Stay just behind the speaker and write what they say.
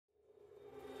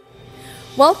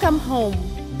Welcome home.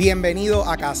 Bienvenido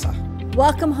a casa.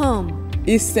 Welcome home.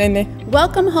 Isene.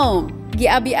 Welcome home.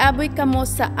 Giabi-aboy kamo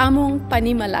sa among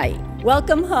panimalay.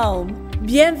 Welcome home.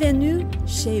 Bienvenue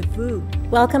chez vous.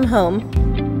 Welcome home.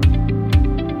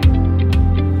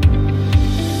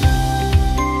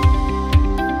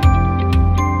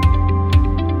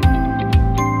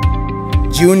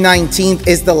 June 19th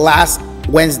is the last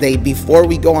Wednesday before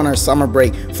we go on our summer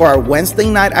break for our Wednesday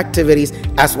night activities,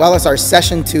 as well as our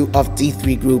session 2 of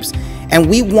D3 groups. And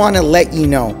we want to let you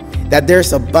know that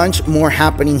there's a bunch more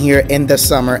happening here in the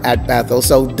summer at Bethel.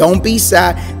 So don't be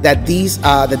sad that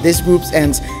this group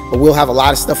ends, but we'll have a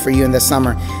lot of stuff for you in the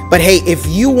summer. But hey, if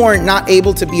you weren't not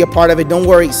able to be a part of it, don't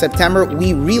worry. September,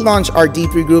 we relaunch our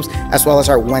D3 groups as well as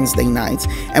our Wednesday nights.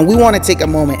 And we want to take a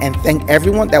moment and thank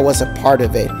everyone that was a part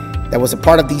of it, that was a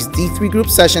part of these D3 group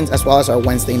sessions as well as our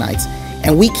Wednesday nights.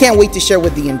 And we can't wait to share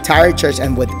with the entire church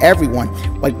and with everyone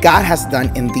what God has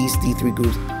done in these D3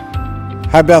 groups.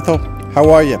 Hi Bethel, how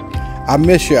are you? I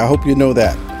miss you, I hope you know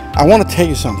that. I want to tell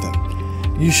you something.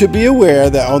 You should be aware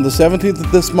that on the 17th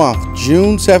of this month,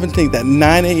 June 17th at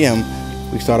 9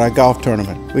 a.m., we start our golf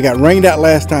tournament. We got rained out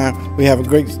last time. We have a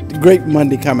great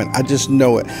Monday coming. I just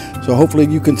know it. So hopefully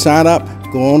you can sign up,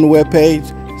 go on the webpage,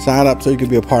 sign up so you can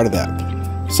be a part of that.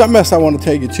 Something else I want to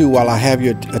tell you too while I have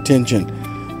your attention.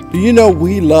 Do you know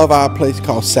we love our place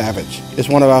called Savage? It's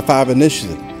one of our 5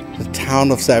 initiatives, the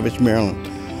town of Savage, Maryland.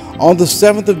 On the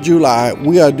 7th of July,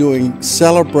 we are doing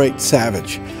Celebrate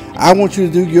Savage. I want you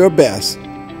to do your best.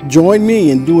 Join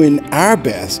me in doing our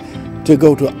best to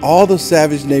go to all the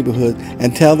Savage neighborhoods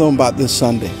and tell them about this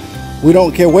Sunday. We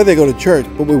don't care where they go to church,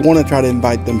 but we want to try to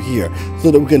invite them here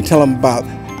so that we can tell them about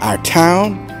our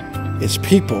town, its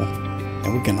people,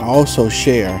 and we can also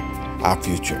share our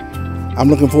future. I'm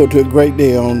looking forward to a great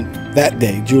day on that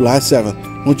day, July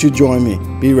 7th. Won't you join me?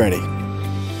 Be ready.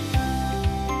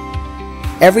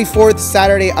 Every 4th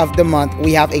Saturday of the month,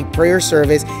 we have a prayer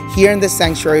service here in the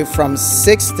sanctuary from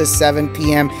 6 to 7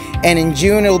 p.m. And in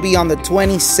June, it will be on the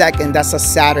 22nd. That's a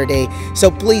Saturday.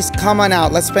 So please come on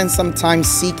out. Let's spend some time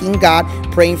seeking God,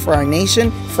 praying for our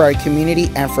nation, for our community,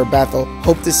 and for Bethel.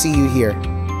 Hope to see you here.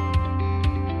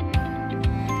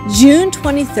 June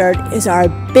 23rd is our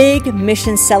big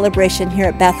mission celebration here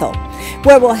at Bethel,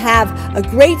 where we'll have a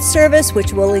great service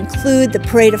which will include the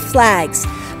parade of flags,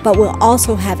 but we'll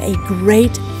also have a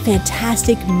great,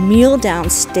 fantastic meal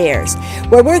downstairs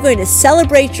where we're going to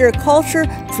celebrate your culture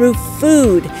through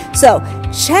food. So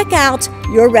check out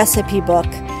your recipe book.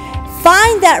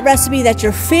 Find that recipe that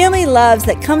your family loves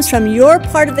that comes from your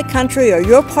part of the country or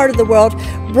your part of the world.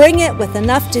 Bring it with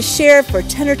enough to share for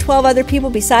 10 or 12 other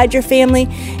people beside your family,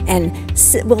 and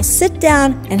we'll sit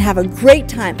down and have a great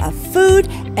time of food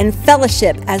and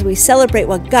fellowship as we celebrate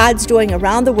what God's doing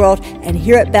around the world and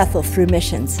here at Bethel through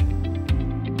missions.